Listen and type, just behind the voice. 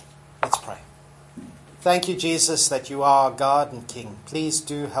Thank you, Jesus, that you are God and King. Please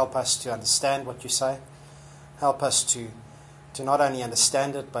do help us to understand what you say. Help us to not only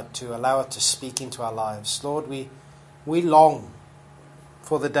understand it, but to allow it to speak into our lives. Lord, we long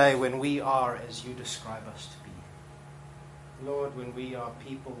for the day when we are as you describe us to be. Lord, when we are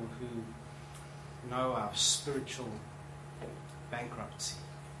people who know our spiritual bankruptcy.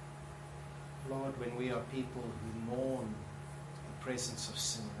 Lord, when we are people who mourn the presence of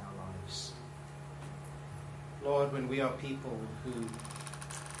sin in our lives. Lord, when we are people who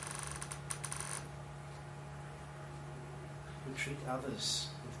treat others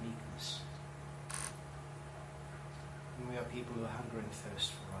with meekness. When we are people who hunger and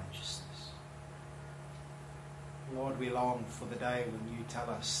thirst for righteousness. Lord, we long for the day when you tell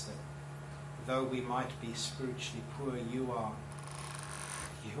us that though we might be spiritually poor, you are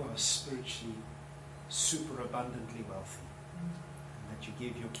spiritually superabundantly wealthy, and that you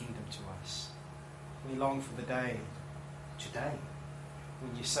give your kingdom to us. We long for the day today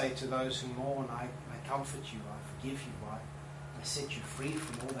when you say to those who mourn, I comfort you, I forgive you, I set you free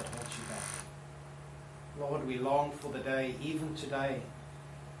from all that holds you back. Lord, we long for the day, even today,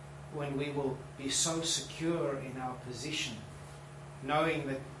 when we will be so secure in our position, knowing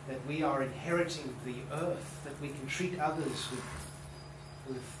that we are inheriting the earth, that we can treat others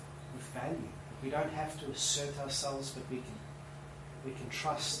with value. That we don't have to assert ourselves, but we can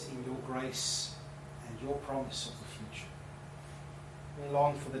trust in your grace and your promise of the future. We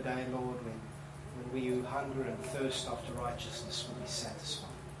long for the day, Lord, when we who hunger and thirst after righteousness will be satisfied.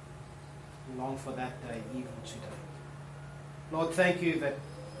 We long for that day even today. Lord, thank you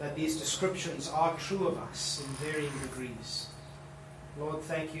that these descriptions are true of us in varying degrees. Lord,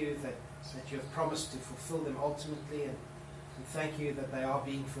 thank you that you have promised to fulfill them ultimately, and thank you that they are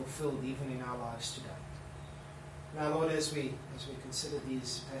being fulfilled even in our lives today. Now, Lord, as we consider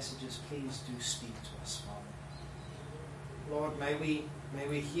these passages, please do speak to us, Father. Lord, may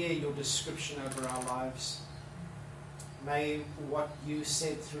we hear your description over our lives. May what you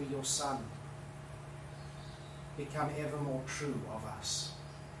said through your Son become ever more true of us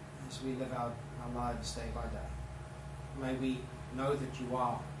as we live our lives day by day. May we know that you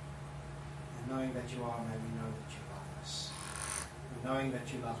are, and knowing that you are, may we know that you love us. And knowing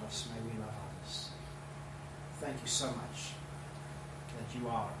that you love us, may we love others. Thank you so much that you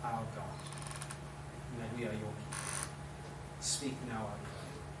are our God, and that we are your people. Speak now, I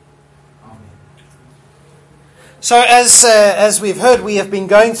pray. Amen. So as we've heard, we have been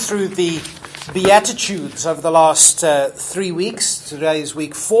going through the Beatitudes over the last 3 weeks. Today is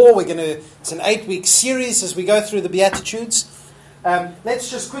week 4. It's an 8-week series as we go through the Beatitudes.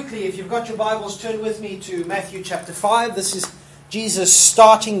 Let's just quickly, if you've got your Bibles, turn with me to Matthew chapter 5. This is Jesus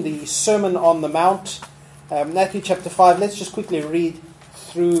starting the Sermon on the Mount. Matthew chapter 5. Let's just quickly read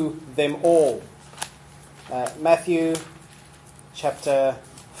through them all. Matthew chapter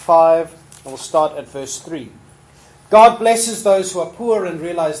 5, and we'll start at verse 3. God blesses those who are poor and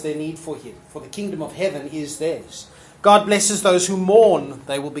realize their need for Him, for the kingdom of heaven is theirs. God blesses those who mourn,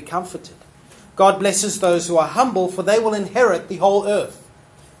 they will be comforted. God blesses those who are humble, for they will inherit the whole earth.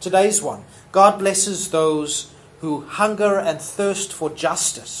 Today's one. God blesses those who hunger and thirst for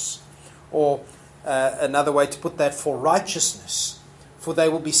justice, or another way to put that, for righteousness, for they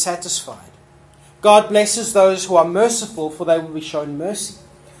will be satisfied. God blesses those who are merciful, for they will be shown mercy.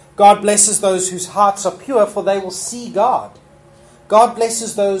 God blesses those whose hearts are pure, for they will see God. God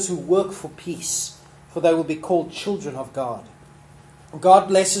blesses those who work for peace, for they will be called children of God. God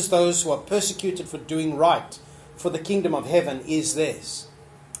blesses those who are persecuted for doing right, for the kingdom of heaven is theirs.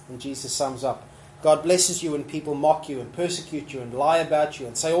 And Jesus sums up, God blesses you when people mock you and persecute you and lie about you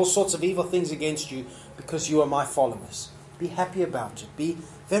and say all sorts of evil things against you because you are my followers. Be happy about it. Be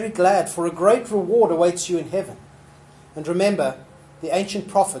very glad, for a great reward awaits you in heaven. And remember, the ancient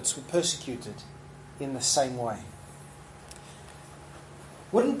prophets were persecuted in the same way.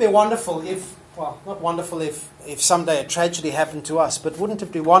 Wouldn't it be wonderful if, well, not wonderful if someday a tragedy happened to us, but wouldn't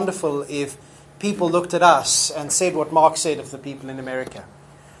it be wonderful if people looked at us and said what Mark said of the people in America?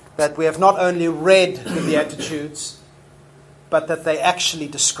 That we have not only read the Beatitudes, but that they actually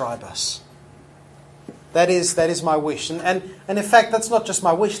describe us. That is my wish. And in fact, that's not just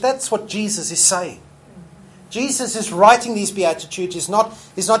my wish. That's what Jesus is saying. Jesus is writing these Beatitudes. He's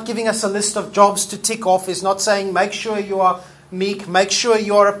not giving us a list of jobs to tick off. He's not saying, make sure you are meek, make sure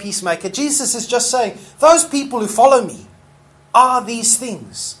you are a peacemaker. Jesus is just saying, those people who follow me are these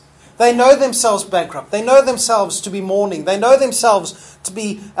things. They know themselves bankrupt. They know themselves to be mourning. They know themselves to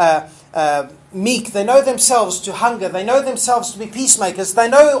be meek. They know themselves to hunger. They know themselves to be peacemakers. They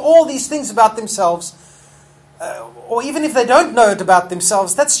know all these things about themselves. or even if they don't know it about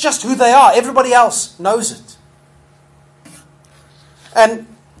themselves, that's just who they are. Everybody else knows it. And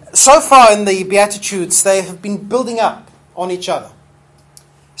so far in the Beatitudes, they have been building up on each other.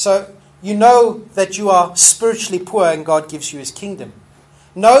 So you know that you are spiritually poor and God gives you His kingdom.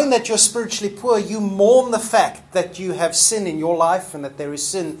 Knowing that you're spiritually poor, you mourn the fact that you have sin in your life and that there is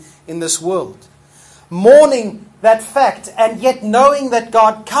sin in this world. Mourning that fact, and yet knowing that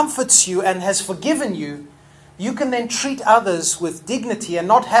God comforts you and has forgiven you, you can then treat others with dignity and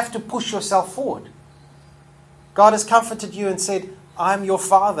not have to push yourself forward. God has comforted you and said, I'm your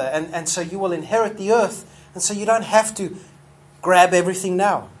Father, and so you will inherit the earth, and so you don't have to grab everything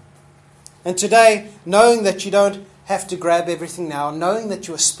now. And today, knowing that you don't have to grab everything now, knowing that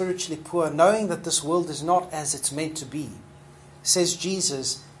you are spiritually poor, knowing that this world is not as it's meant to be, says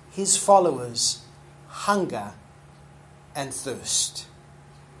Jesus, His followers hunger and thirst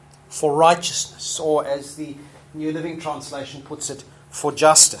for righteousness, or as the New Living Translation puts it, for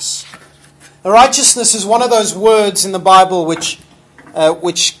justice. Righteousness is one of those words in the Bible which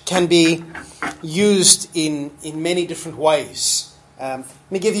can be used in many different ways. Let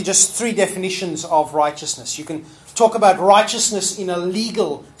me give you just 3 definitions of righteousness. You can talk about righteousness in a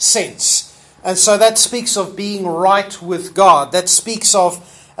legal sense. And so that speaks of being right with God. That speaks of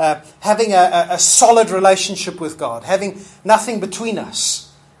having a solid relationship with God, having nothing between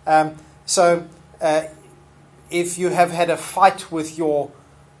us. So if you have had a fight with your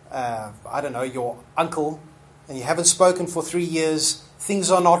uncle, and you haven't spoken for 3 years,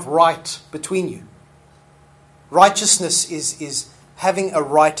 things are not right between you. Righteousness is having a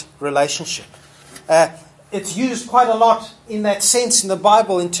right relationship. It's used quite a lot in that sense in the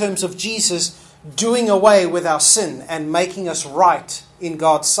Bible in terms of Jesus doing away with our sin and making us right in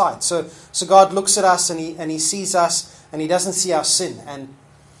God's sight. So God looks at us and He sees us and He doesn't see our sin.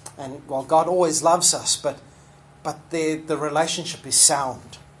 And God always loves us, but the relationship is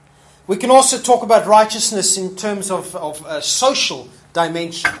sound. We can also talk about righteousness in terms of a social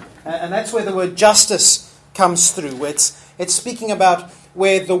dimension. And that's where the word justice comes through. It's speaking about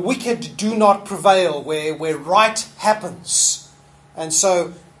where the wicked do not prevail, where right happens. And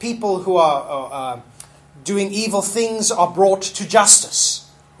so people who are doing evil things are brought to justice.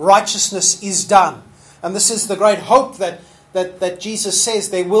 Righteousness is done. And this is the great hope that Jesus says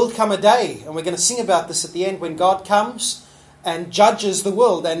there will come a day, and we're going to sing about this at the end, when God comes and judges the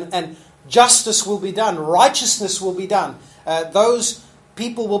world, and justice will be done, righteousness will be done. Those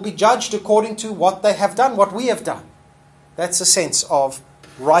people will be judged according to what they have done, what we have done. That's a sense of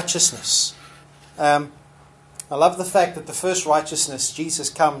righteousness. I love the fact that the first righteousness, Jesus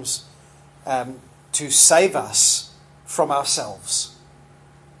comes to save us from ourselves.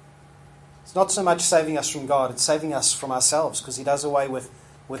 It's not so much saving us from God, it's saving us from ourselves, because He does away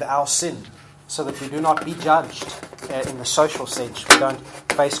with our sin, so that we do not be judged in the social sense. We don't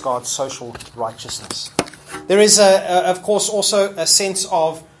face God's social righteousness. There is, of course, also a sense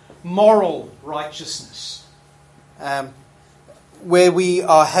of moral righteousness, where we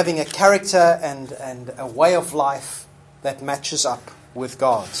are having a character and a way of life that matches up with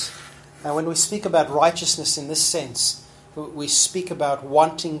God's. And when we speak about righteousness in this sense, we speak about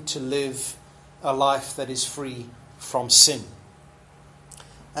wanting to live a life that is free from sin.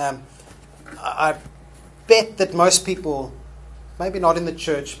 I bet that most people, maybe not in the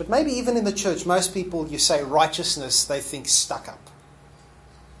church, but maybe even in the church, most people, you say righteousness, they think stuck up.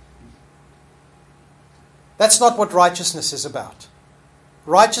 That's not what righteousness is about.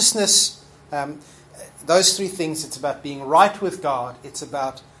 Righteousness, those 3 things, it's about being right with God, it's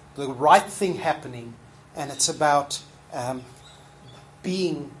about the right thing happening, and it's about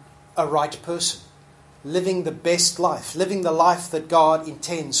being a right person, living the best life, living the life that God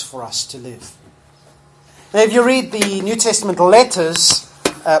intends for us to live. Now, if you read the New Testament letters,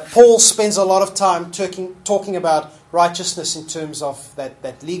 Paul spends a lot of time talking about righteousness in terms of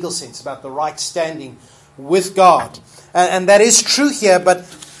that legal sense, about the right standing with God. And that is true here,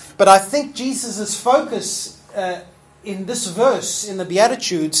 but I think Jesus' focus in this verse, in the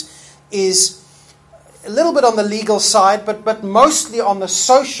Beatitudes, is a little bit on the legal side, but mostly on the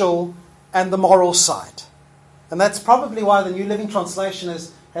social and the moral side. And that's probably why the New Living Translation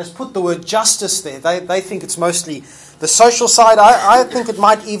has put the word justice there. They think it's mostly the social side. I think it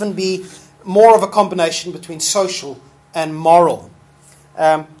might even be more of a combination between social and moral.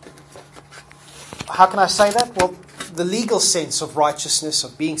 How can I say that? Well, the legal sense of righteousness,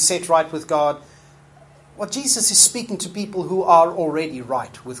 of being set right with God, well, Jesus is speaking to people who are already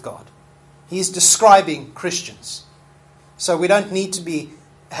right with God. He is describing Christians. So we don't need to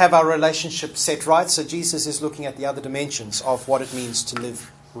have our relationship set right. So Jesus is looking at the other dimensions of what it means to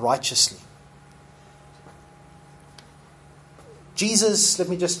live righteously. Jesus, let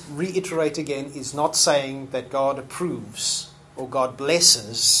me just reiterate again, is not saying that God approves or God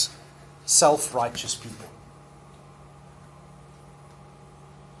blesses self-righteous people.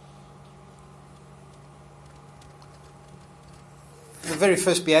 The very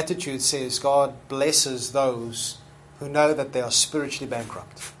first beatitude says God blesses those who know that they are spiritually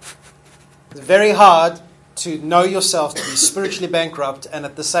bankrupt. It's very hard to know yourself to be spiritually bankrupt and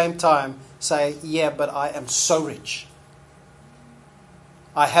at the same time say, yeah, but I am so rich.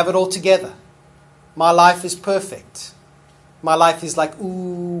 I have it all together. My life is perfect. My life is like,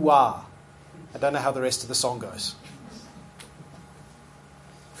 ooh, wah. I don't know how the rest of the song goes.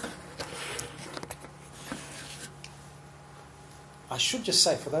 I should just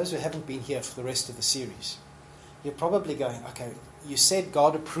say, for those who haven't been here for the rest of the series, you're probably going, okay, you said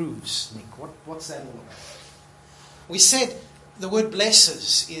God approves, Nick. What's that all about? We said the word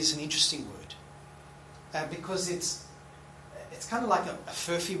blesses is an interesting word because it's kind of like a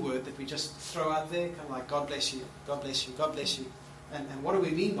furphy word that we just throw out there, kind of like God bless you, God bless you, God bless you. And what do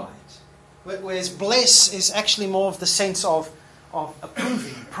we mean by it? Whereas bless is actually more of the sense of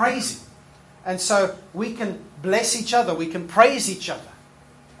approving, praising. And so we can bless each other, we can praise each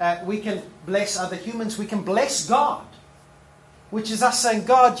other, we can bless other humans, we can bless God, which is us saying,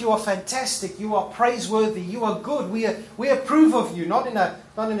 God, you are fantastic, you are praiseworthy, you are good, we approve of you, not in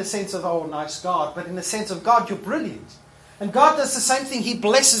a sense of, oh, nice God, but in the sense of, God, you're brilliant. And God does the same thing. He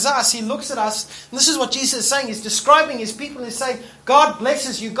blesses us. He looks at us. And this is what Jesus is saying. He's describing His people. He's saying, God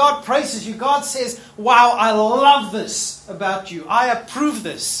blesses you. God praises you. God says, wow, I love this about you. I approve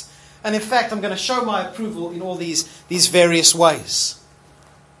this. And in fact, I'm going to show my approval in all these various ways.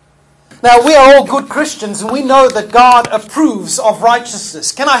 Now, we are all good Christians, and we know that God approves of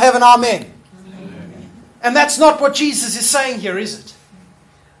righteousness. Can I have an amen? Amen. And that's not what Jesus is saying here, is it?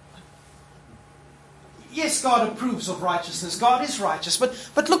 Yes, God approves of righteousness. God is righteous.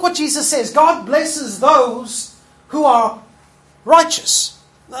 But look what Jesus says. God blesses those who are righteous.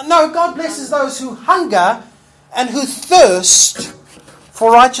 No, God blesses those who hunger and who thirst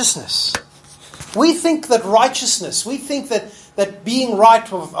for righteousness. We think that righteousness, we think that being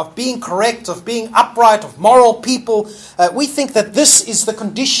right, of being correct, of being upright, of moral people, we think that this is the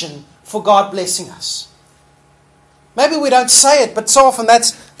condition for God blessing us. Maybe we don't say it, but so often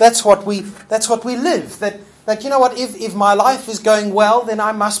that's what we live. That you know what, if my life is going well, then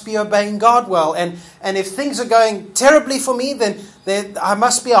I must be obeying God well. And if things are going terribly for me, then I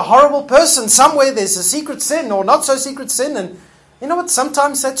must be a horrible person. Somewhere there's a secret sin or not so secret sin. And you know what,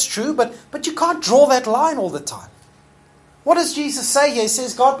 sometimes that's true, but you can't draw that line all the time. What does Jesus say here? He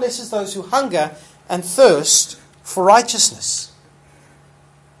says, God blesses those who hunger and thirst for righteousness,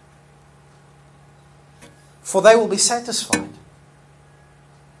 for they will be satisfied.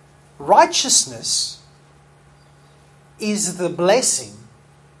 Righteousness is the blessing,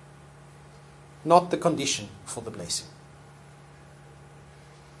 not the condition for the blessing.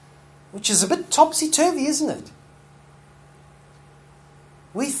 Which is a bit topsy-turvy, isn't it?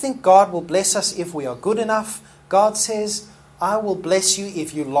 We think God will bless us if we are good enough. God says, I will bless you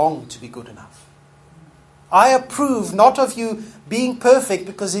if you long to be good enough. I approve not of you being perfect,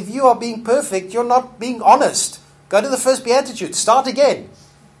 because if you are being perfect, you're not being honest. Go to the first beatitude. Start again.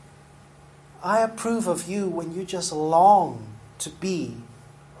 I approve of you when you just long to be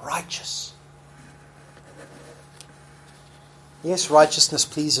righteous. Yes, righteousness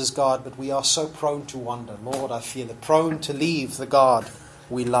pleases God, but we are so prone to wander. Lord, I feel it. Prone to leave the God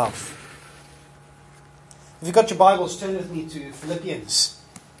we love. If you've got your Bibles, turn with me to Philippians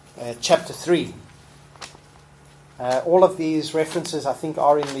chapter 3. All of these references, I think,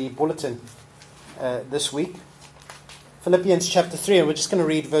 are in the bulletin this week. Philippians chapter 3, and we're just going to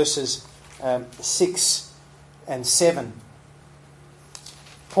read verses 6 and 7.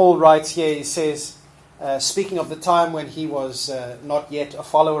 Paul writes here, he says, speaking of the time when he was not yet a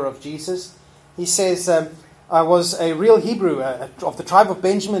follower of Jesus, he says, I was a real Hebrew of the tribe of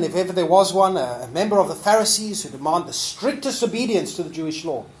Benjamin, if ever there was one, a member of the Pharisees who demand the strictest obedience to the Jewish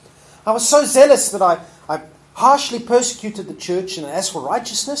law. I was so zealous that I harshly persecuted the church, and as for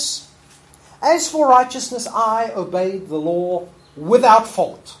righteousness, I obeyed the law without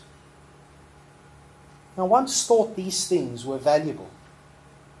fault. I once thought these things were valuable,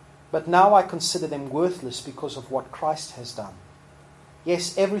 but now I consider them worthless because of what Christ has done.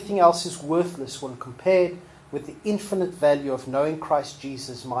 Yes, everything else is worthless when compared with the infinite value of knowing Christ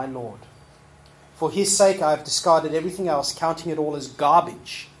Jesus, my Lord. For His sake I have discarded everything else, counting it all as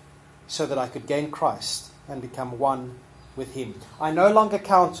garbage, so that I could gain Christ and become one with Him. I no longer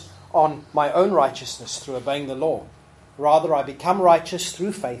count on my own righteousness through obeying the law. Rather, I become righteous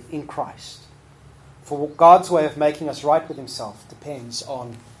through faith in Christ. For God's way of making us right with himself depends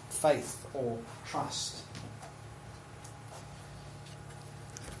on faith or trust.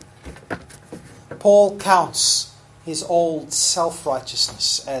 Paul counts his old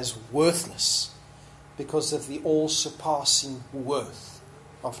self-righteousness as worthless because of the all-surpassing worth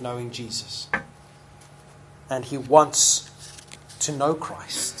of knowing Jesus. And he wants to know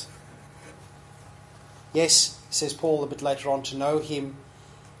Christ. Yes, says Paul a bit later on, to know him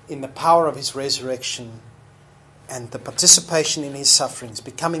in the power of his resurrection and the participation in his sufferings,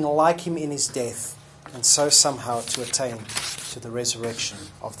 becoming like him in his death, and so somehow to attain to the resurrection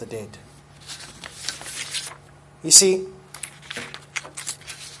of the dead. You see,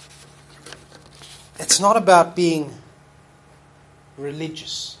 it's not about being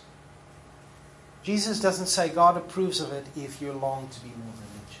religious. Jesus doesn't say God approves of it if you long to be more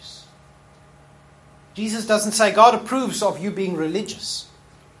religious. Jesus doesn't say God approves of you being religious.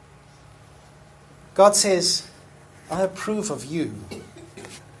 God says, I approve of you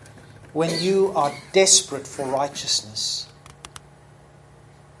when you are desperate for righteousness.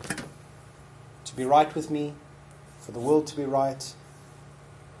 To be right with me, for the world to be right.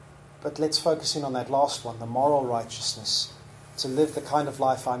 But let's focus in on that last one, the moral righteousness. To live the kind of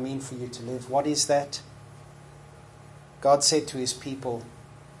life I mean for you to live. What is that? God said to his people,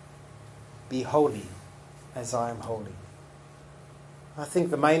 be holy as I am holy. I think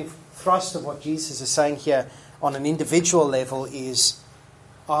the main thrust of what Jesus is saying here on an individual level is,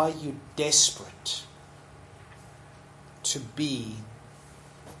 are you desperate to be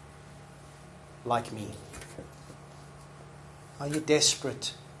like me? Are you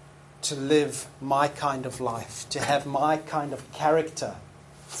desperate to live my kind of life, to have my kind of character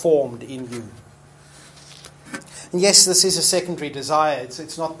formed in you? And yes, this is a secondary desire.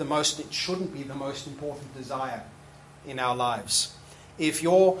 It's not the most, it shouldn't be the most important desire in our lives. If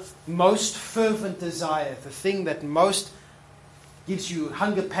your most fervent desire, the thing that most gives you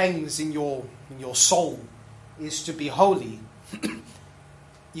hunger pangs in your soul, is to be holy,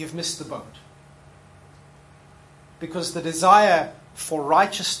 you've missed the boat. Because the desire for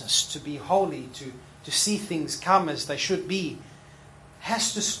righteousness, to be holy, to see things come as they should be,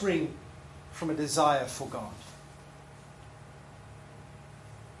 has to spring from a desire for God.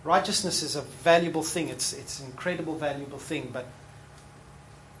 Righteousness is a valuable thing. It's an incredible valuable thing.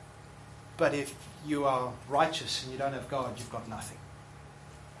 But if you are righteous and you don't have God, you've got nothing.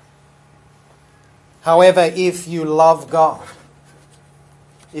 However, if you love God,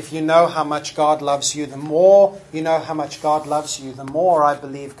 if you know how much God loves you, the more you know how much God loves you, the more I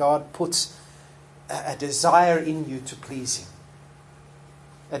believe God puts a desire in you to please him.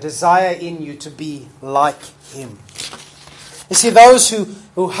 A desire in you to be like him. You see, those who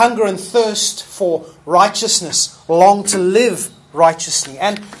hunger and thirst for righteousness long to live righteously.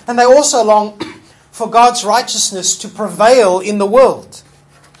 And they also long for God's righteousness to prevail in the world.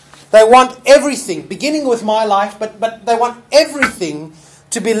 They want everything, beginning with my life, but they want everything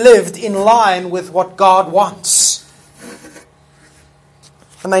to be lived in line with what God wants.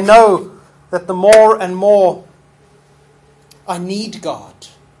 And they know that the more and more I need God,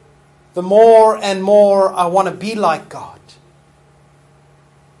 the more and more I want to be like God,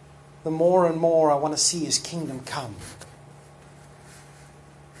 the more and more I want to see his kingdom come.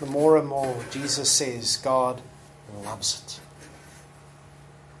 The more and more Jesus says God loves it.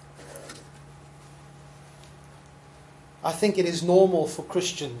 I think it is normal for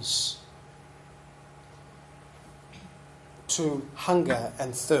Christians to hunger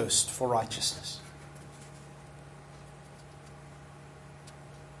and thirst for righteousness.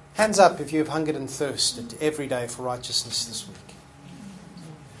 Hands up if you have hungered and thirsted every day for righteousness this week.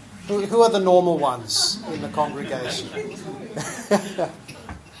 Who are the normal ones in the congregation?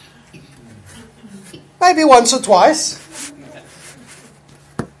 Maybe once or twice.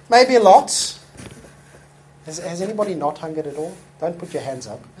 Maybe a lot. Has anybody not hungered at all? Don't put your hands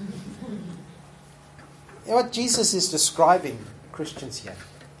up. You know what? Jesus is describing Christians here.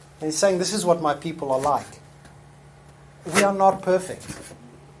 And he's saying, this is what my people are like. We are not perfect.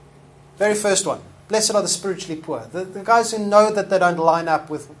 Very first one. Blessed are the spiritually poor. The guys who know that they don't line up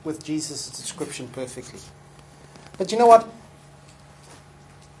with Jesus' description perfectly. But you know what?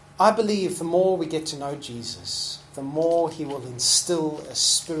 I believe the more we get to know Jesus, the more he will instill a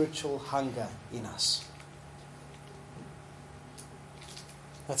spiritual hunger in us.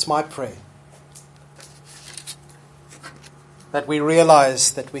 That's my prayer. That we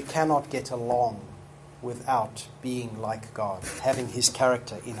realize that we cannot get along without being like God, having his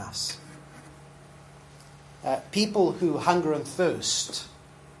character in us. People who hunger and thirst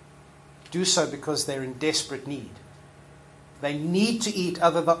do so because they're in desperate need. They need to eat,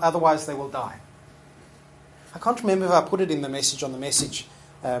 otherwise they will die. I can't remember if I put it in the message on the message.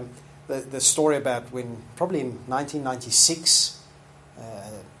 The story about when, probably in 1996,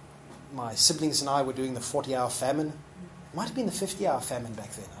 my siblings and I were doing the 40-hour famine. It might have been the 50-hour famine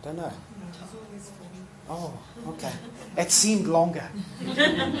back then. I don't know. Oh, okay. It seemed longer.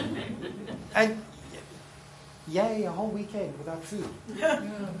 And yay, a whole weekend without food.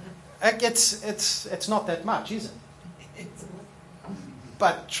 It's not that much, is it?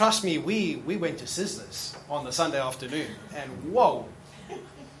 But trust me, we went to Sizzlers on the Sunday afternoon, and whoa,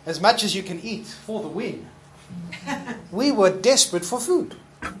 as much as you can eat for the win. We were desperate for food.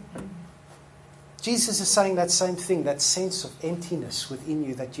 Jesus is saying that same thing, that sense of emptiness within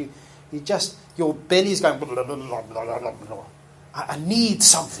you, that you just, your belly's going, blah, blah, blah, blah, blah, blah. I need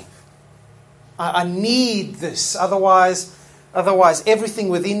something. I need this. Otherwise everything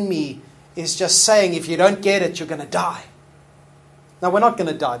within me is just saying, if you don't get it, you're going to die. Now, we're not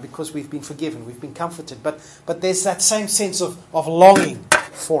going to die because we've been forgiven, we've been comforted, but there's that same sense of longing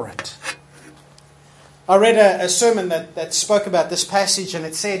for it. I read a sermon that spoke about this passage, and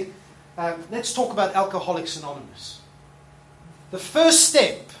it said, let's talk about Alcoholics Anonymous. The first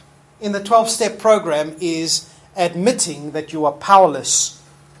step in the 12-step program is admitting that you are powerless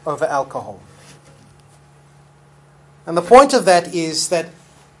over alcohol. And the point of that is that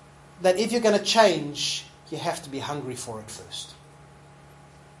if you're going to change, you have to be hungry for it first.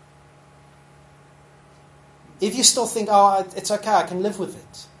 If you still think, oh, it's okay, I can live with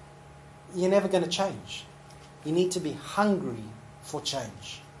it, you're never going to change. You need to be hungry for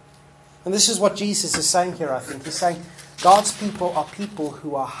change. And this is what Jesus is saying here, I think. He's saying God's people are people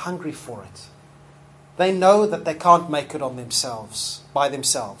who are hungry for it. They know that they can't make it on themselves, by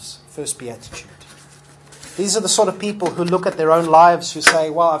themselves. First Beatitude. These are the sort of people who look at their own lives, who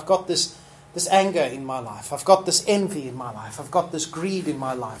say, well, I've got this anger in my life. I've got this envy in my life. I've got this greed in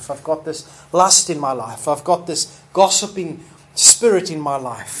my life. I've got this lust in my life. I've got this gossiping spirit in my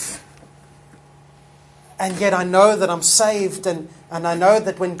life. And yet I know that I'm saved, and I know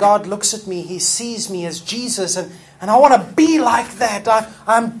that when God looks at me, He sees me as Jesus, and I want to be like that.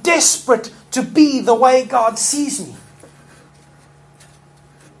 I'm desperate to be the way God sees me.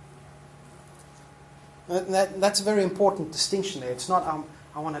 That's a very important distinction there. It's not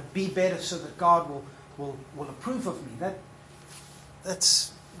I want to be better so that God will approve of me.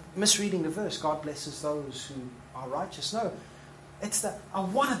 That's misreading the verse. God blesses those who are righteous. No, it's that I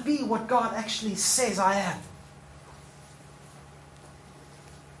want to be what God actually says I am.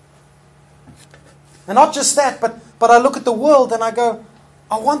 And not just that, but I look at the world and I go,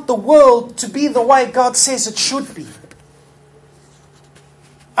 I want the world to be the way God says it should be.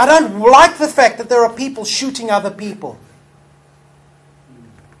 I don't like the fact that there are people shooting other people.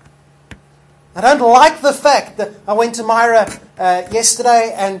 I don't like the fact that I went to Myra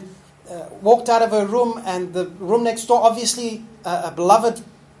yesterday and walked out of her room, and the room next door, obviously a beloved,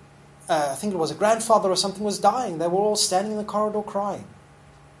 I think it was a grandfather or something, was dying. They were all standing in the corridor crying.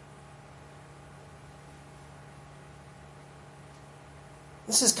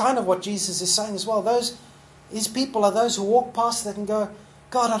 This is kind of what Jesus is saying as well. His people are those who walk past that and go,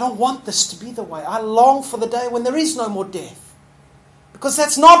 God, I don't want this to be the way. I long for the day when there is no more death. Because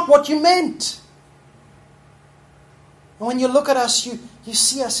that's not what you meant. And when you look at us, you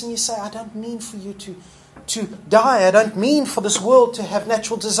see us and you say, I don't mean for you to die. I don't mean for this world to have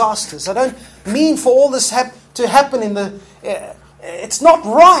natural disasters. I don't mean for all this to happen in the... it's not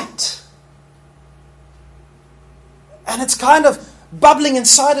right. And it's kind of bubbling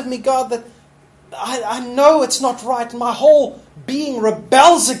inside of me, God, that I know it's not right. My whole being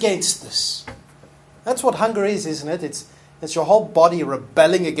rebels against this. That's what hunger is, isn't it? It's your whole body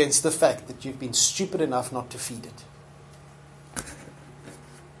rebelling against the fact that you've been stupid enough not to feed it.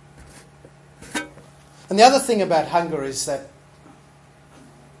 And the other thing about hunger is that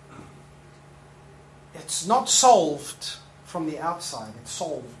it's not solved from the outside, it's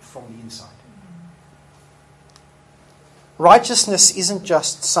solved from the inside. Righteousness isn't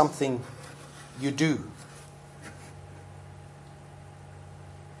just something you do.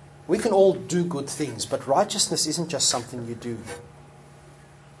 We can all do good things, but righteousness isn't just something you do.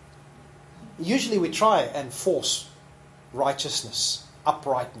 Usually we try and force righteousness,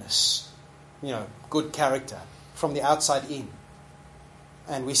 uprightness, good character from the outside in.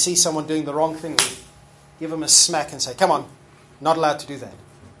 And we see someone doing the wrong thing, we give them a smack and say, come on, not allowed to do that.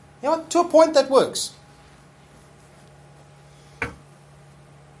 You know what? To a point that works.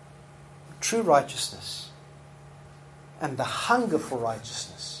 True righteousness and the hunger for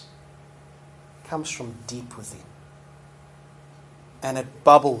righteousness comes from deep within. And it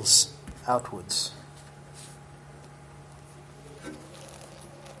bubbles outwards.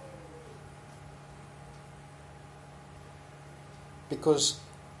 Because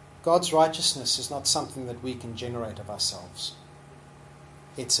God's righteousness is not something that we can generate of ourselves.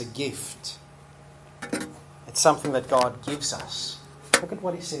 It's a gift. It's something that God gives us. Look at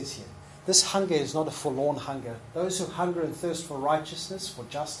what he says here. This hunger is not a forlorn hunger. Those who hunger and thirst for righteousness, for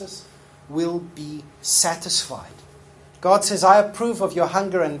justice, will be satisfied. God says, I approve of your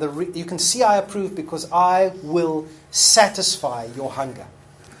hunger, and you can see I approve because I will satisfy your hunger.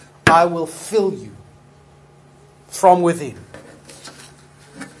 I will fill you from within.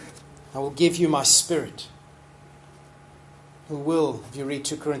 I will give you my Spirit, who will, if you read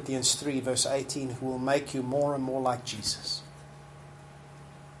 2 Corinthians 3 verse 18, who will make you more and more like Jesus.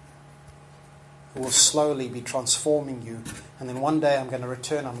 Who will slowly be transforming you. And then one day I'm going to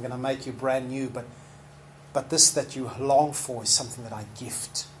return, I'm going to make you brand new. But this that you long for is something that I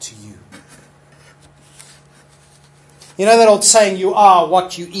gift to you. You know that old saying, you are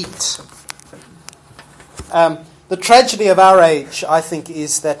what you eat. The tragedy of our age, I think,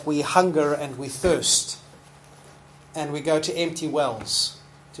 is that we hunger and we thirst. And we go to empty wells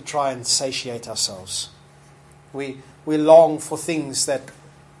to try and satiate ourselves. We long for things that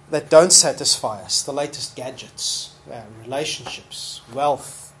don't satisfy us. The latest gadgets, relationships,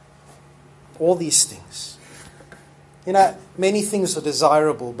 wealth, all these things. You know, many things are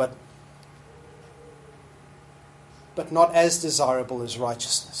desirable, but not as desirable as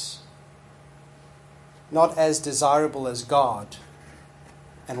righteousness. Not as desirable as God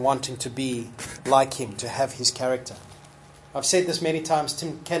and wanting to be like Him, to have His character. I've said this many times.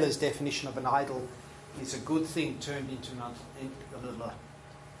 Tim Keller's definition of an idol is a good thing turned into an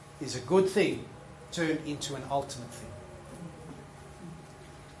ultimate thing.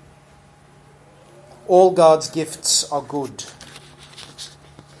 All God's gifts are good,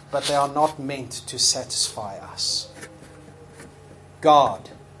 but they are not meant to satisfy us.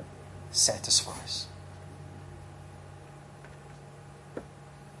 God satisfies.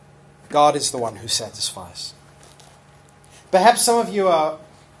 God is the one who satisfies. Perhaps some of you are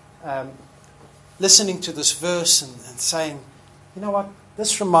listening to this verse and saying, you know what,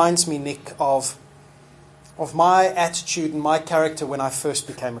 this reminds me, Nick, of my attitude and my character when I first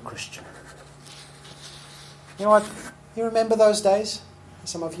became a Christian. You know what, you remember those days?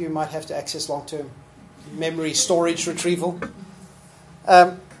 Some of you might have to access long-term memory storage retrieval.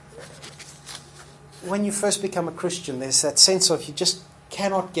 When you first become a Christian, there's that sense of you just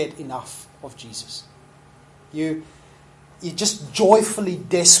cannot get enough of Jesus. You're just joyfully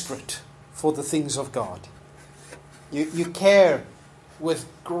desperate for the things of God. You care with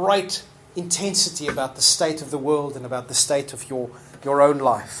great intensity about the state of the world and about the state of your own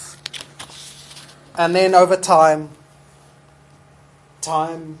life. And then over time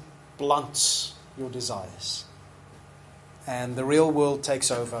blunts your desires. And the real world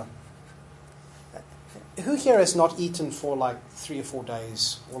takes over. Who here has not eaten for like 3 or 4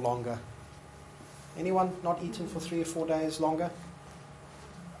 days or longer? Anyone not eaten for 3 or 4 days longer?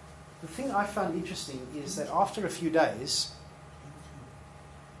 The thing I found interesting is that after a few days,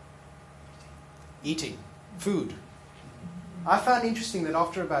 eating, food, I found interesting that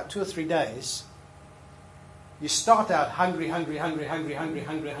after about 2 or 3 days, you start out hungry, and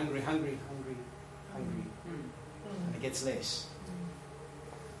it gets less.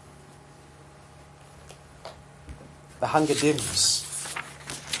 The hunger dims.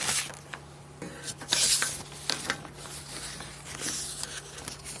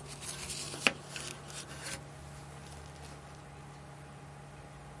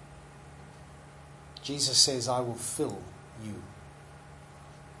 Jesus says, I will fill you.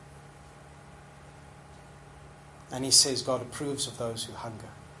 And he says God approves of those who hunger.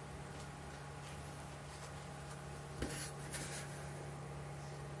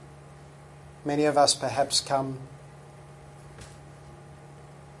 Many of us perhaps come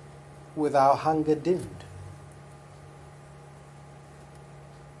with our hunger dimmed.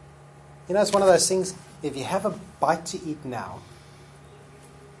 You know, it's one of those things, if you have a bite to eat now,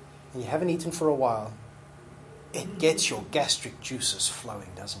 and you haven't eaten for a while, it gets your gastric juices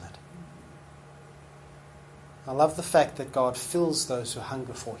flowing, doesn't it? I love the fact that God fills those who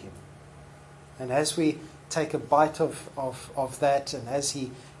hunger for Him. And as we take a bite of that, and as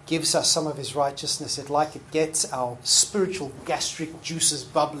He gives us some of His righteousness, it gets our spiritual gastric juices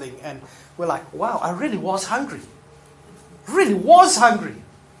bubbling, and we're like, wow, I really was hungry. I really was hungry.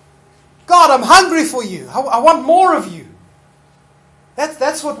 God, I'm hungry for you. I want more of you.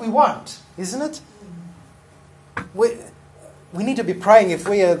 That's what we want, isn't it? We need to be praying if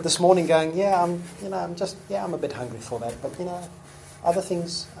we are this morning going, I'm a bit hungry for that, but other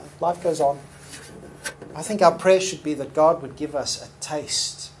things, life goes on. I think our prayer should be that God would give us a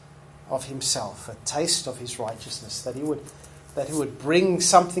taste of Himself, a taste of His righteousness, that He would that He would bring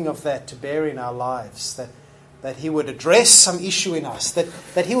something of that to bear in our lives, that He would address some issue in us,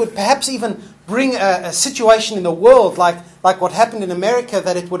 that He would perhaps even bring a situation in the world like what happened in America,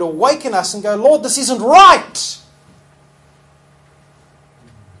 that it would awaken us and go, Lord, this isn't right.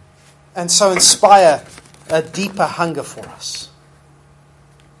 And so inspire a deeper hunger for us.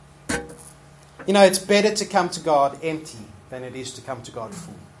 You know, it's better to come to God empty than it is to come to God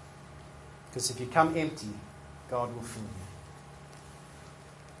full. Because if you come empty, God will fill you.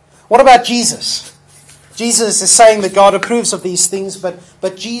 What about Jesus? Jesus is saying that God approves of these things,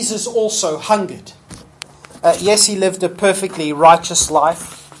 but Jesus also hungered. Yes, He lived a perfectly righteous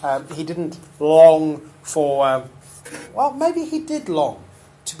life. He didn't long for, well, maybe He did long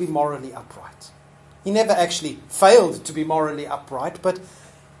to be morally upright. He never actually failed to be morally upright,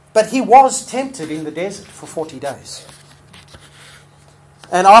 but He was tempted in the desert for 40 days.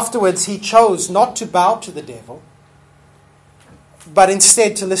 And afterwards He chose not to bow to the devil, but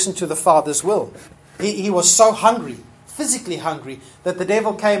instead to listen to the Father's will. He was so hungry, physically hungry, that the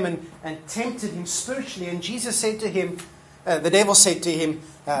devil came and tempted Him spiritually. And Jesus said to him, the devil said to him,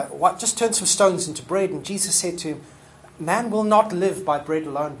 just turn some stones into bread. And Jesus said to him, man will not live by bread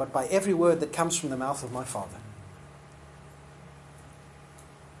alone, but by every word that comes from the mouth of my Father.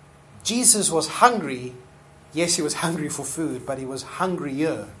 Jesus was hungry. Yes, He was hungry for food, but He was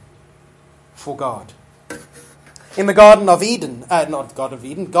hungrier for God. In the Garden of Eden,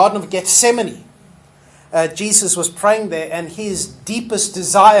 Garden of Gethsemane, Jesus was praying there, and His deepest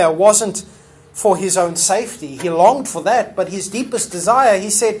desire wasn't for His own safety. He longed for that, but His deepest desire, He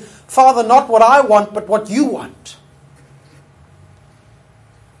said, Father, not what I want, but what You want.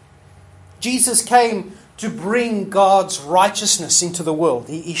 Jesus came to bring God's righteousness into the world.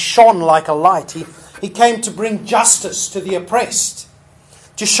 He shone like a light. He came to bring justice to the oppressed,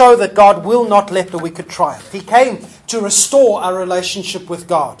 to show that God will not let the wicked triumph. He came to restore our relationship with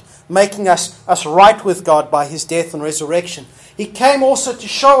God, making us right with God by His death and resurrection. He came also to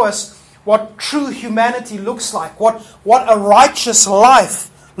show us what true humanity looks like, what a righteous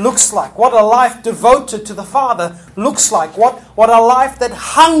life looks like, what a life devoted to the Father looks like, what a life that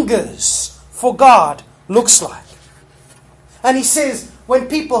hungers for God looks like. And He says, when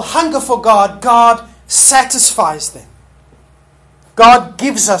people hunger for God, God satisfies them. God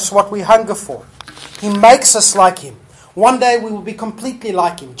gives us what we hunger for. He makes us like Him. One day we will be completely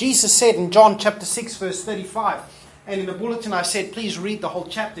like Him. Jesus said in John chapter 6 verse 35, and in the bulletin I said, please read the whole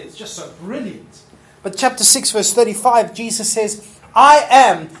chapter. It's just so brilliant. But chapter 6 verse 35, Jesus says, I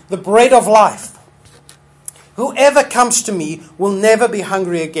am the bread of life. Whoever comes to me will never be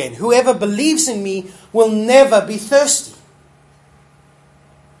hungry again. Whoever believes in me will never be thirsty.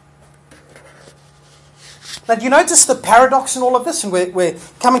 Now, do you notice the paradox in all of this? And we're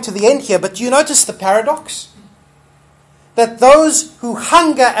coming to the end here, but do you notice the paradox? That those who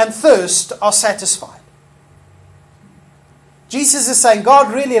hunger and thirst are satisfied. Jesus is saying,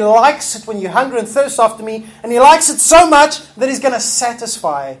 God really likes it when you hunger and thirst after me, and He likes it so much that He's going to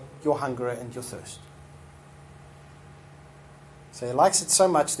satisfy your hunger and your thirst. So He likes it so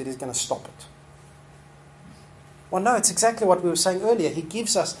much that He's going to stop it. Well, no, it's exactly what we were saying earlier. He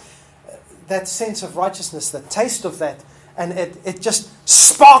gives us that sense of righteousness, the taste of that, and it just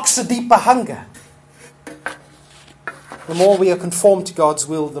sparks a deeper hunger. The more we are conformed to God's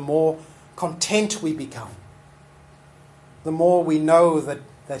will, the more content we become. The more we know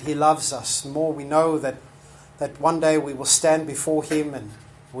that He loves us, the more we know that one day we will stand before Him and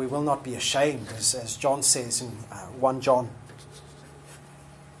we will not be ashamed, as John says in 1 John.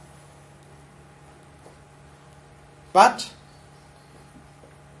 But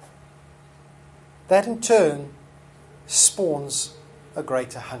that in turn spawns a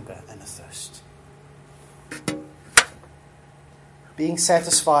greater hunger and a thirst. Being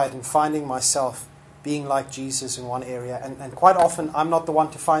satisfied and finding myself being like Jesus in one area, and quite often I'm not the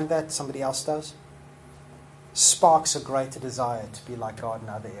one to find that, somebody else does, sparks a greater desire to be like God in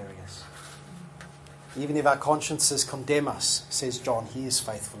other areas. Even if our consciences condemn us, says John, He is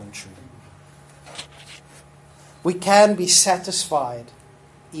faithful and true. We can be satisfied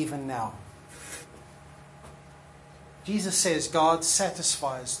even now. Jesus says God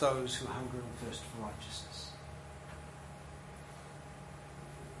satisfies those who hunger and thirst for righteousness.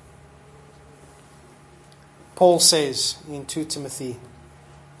 Paul says in 2 Timothy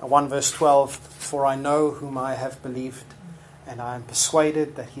 1 verse 12, for I know whom I have believed, and I am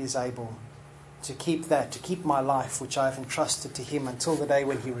persuaded that He is able to keep my life which I have entrusted to Him until the day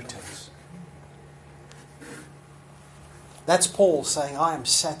when He returns. That's Paul saying, I am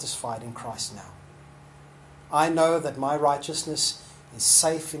satisfied in Christ now. I know that my righteousness is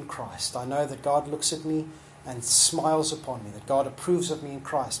safe in Christ. I know that God looks at me and smiles upon me, that God approves of me in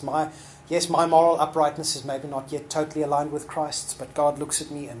Christ. My moral uprightness is maybe not yet totally aligned with Christ's, but God looks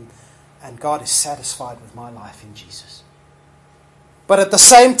at me and God is satisfied with my life in Jesus. But at the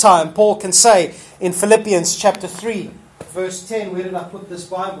same time, Paul can say in Philippians chapter 3, verse 10, where did I put this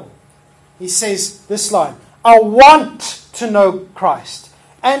Bible? He says this line, I want to know Christ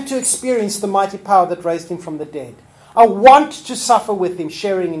and to experience the mighty power that raised him from the dead. I want to suffer with him,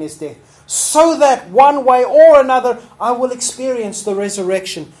 sharing in his death, so that one way or another I will experience the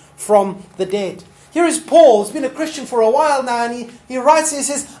resurrection from the dead. Here is Paul, who's been a Christian for a while now, and he writes, he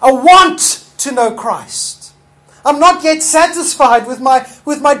says, I want to know Christ. I'm not yet satisfied with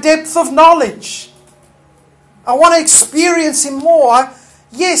my depth of knowledge. I want to experience him more.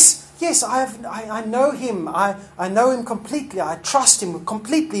 Yes, I know him. I know him completely. I trust him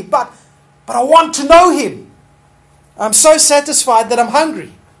completely, but I want to know him. I'm so satisfied that I'm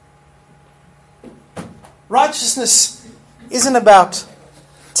hungry. Righteousness isn't about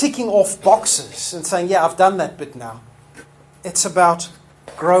ticking off boxes and saying, yeah, I've done that bit now. It's about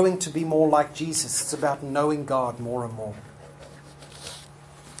growing to be more like Jesus. It's about knowing God more and more.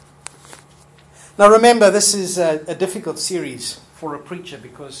 Now remember, this is a difficult series for a preacher,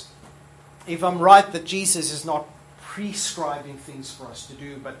 because if I'm right that Jesus is not prescribing things for us to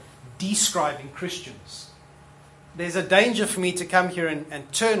do, but describing Christians, there's a danger for me to come here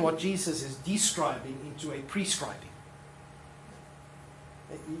and turn what Jesus is describing into a prescribing.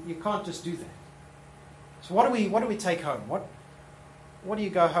 You can't just do that. So what do we take home? What do you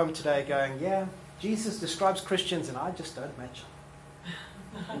go home today going, yeah, Jesus describes Christians and I just don't match up?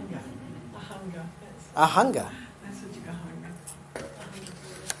 A hunger. A hunger. A hunger. That's what you go home.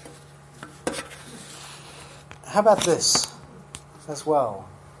 How about this as well?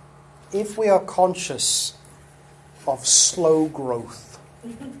 If we are conscious of slow growth,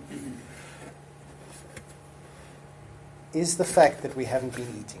 is the fact that we haven't been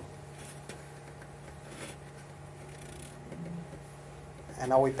eating.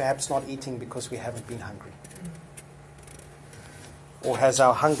 And are we perhaps not eating because we haven't been hungry? Or has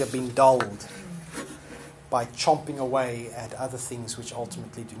our hunger been dulled by chomping away at other things which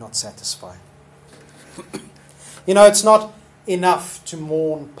ultimately do not satisfy? You know, it's not enough to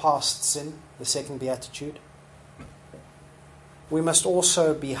mourn past sin, the second beatitude. We must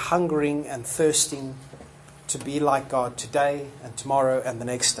also be hungering and thirsting to be like God today and tomorrow and the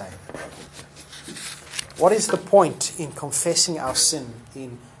next day. What is the point in confessing our sin,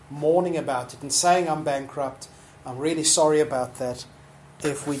 in mourning about it, and saying I'm bankrupt, I'm really sorry about that,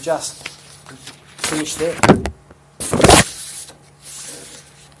 if we just finish there?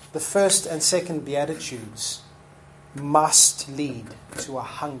 The first and second beatitudes must lead to a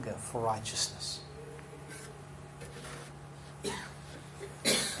hunger for righteousness.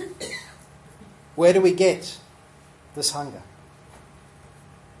 Where do we get this hunger?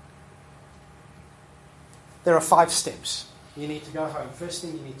 There are 5 steps. You need to go home. First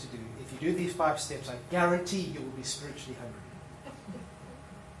thing you need to do, if you do these 5 steps, I guarantee you will be spiritually hungry.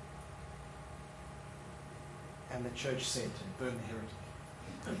 And the church said, burn the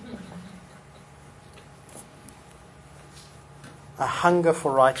heretic. A hunger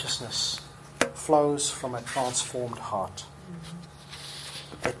for righteousness flows from a transformed heart.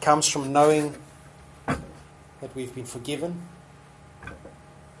 It comes from knowing that we've been forgiven. It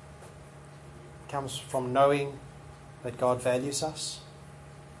comes from knowing that God values us.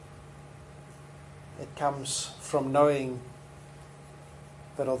 It comes from knowing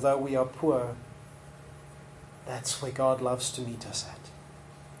that although we are poor, that's where God loves to meet us at.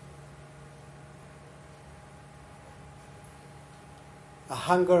 A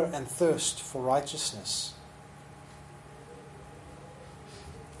hunger and thirst for righteousness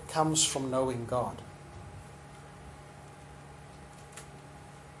comes from knowing God.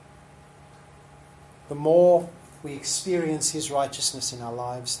 The more we experience His righteousness in our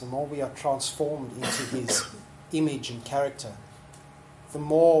lives, the more we are transformed into His image and character, the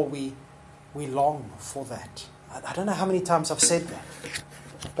more we long for that. I don't know how many times I've said that,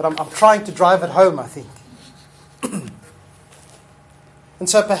 but I'm trying to drive it home, I think. And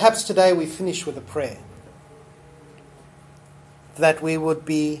so perhaps today we finish with a prayer that we would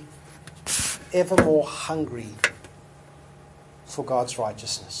be ever more hungry for God's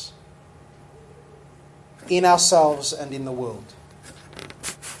righteousness in ourselves and in the world.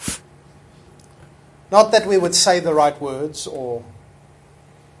 Not that we would say the right words or,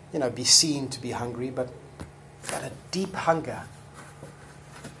 be seen to be hungry, but a deep hunger.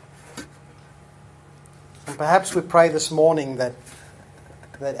 And perhaps we pray this morning that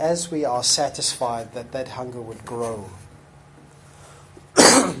as we are satisfied, that hunger would grow.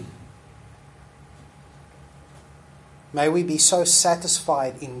 May we be so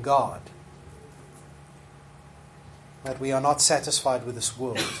satisfied in God that we are not satisfied with this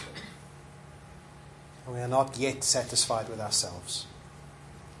world. And we are not yet satisfied with ourselves.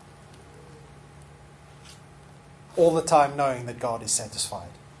 All the time knowing that God is satisfied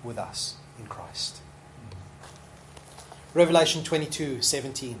with us in Christ. Revelation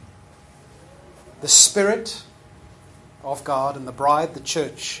 22:17. The Spirit of God and the bride, the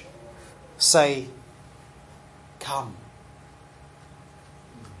church, say, come.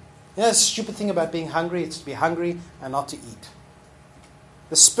 You know, the stupid thing about being hungry, it's to be hungry and not to eat.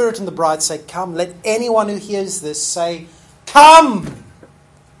 The Spirit and the bride say, come. Let anyone who hears this say, come.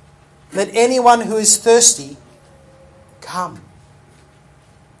 Let anyone who is thirsty, come.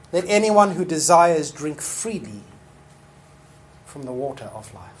 Let anyone who desires drink freely from the water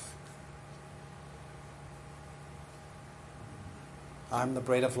of life. I am the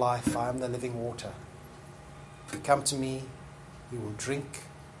bread of life. I am the living water. If you come to me, you will drink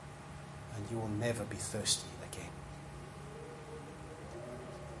and you will never be thirsty again.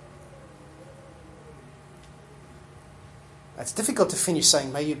 It's difficult to finish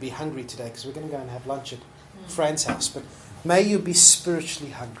saying, may you be hungry today, because we're going to go and have lunch at Fran's house. But may you be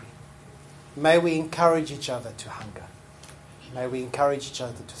spiritually hungry. May we encourage each other to hunger. May we encourage each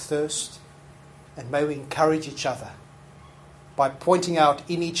other to thirst. And may we encourage each other by pointing out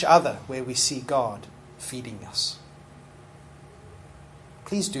in each other where we see God feeding us.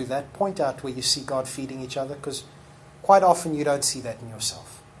 Please do that. Point out where you see God feeding each other, because quite often you don't see that in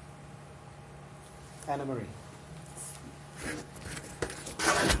yourself. Anna Marie.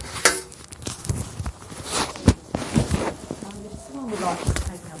 Someone would like to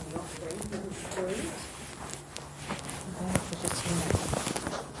take up the offering for the story.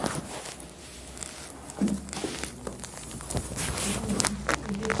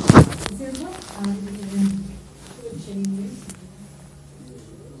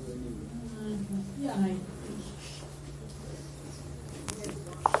 Yeah,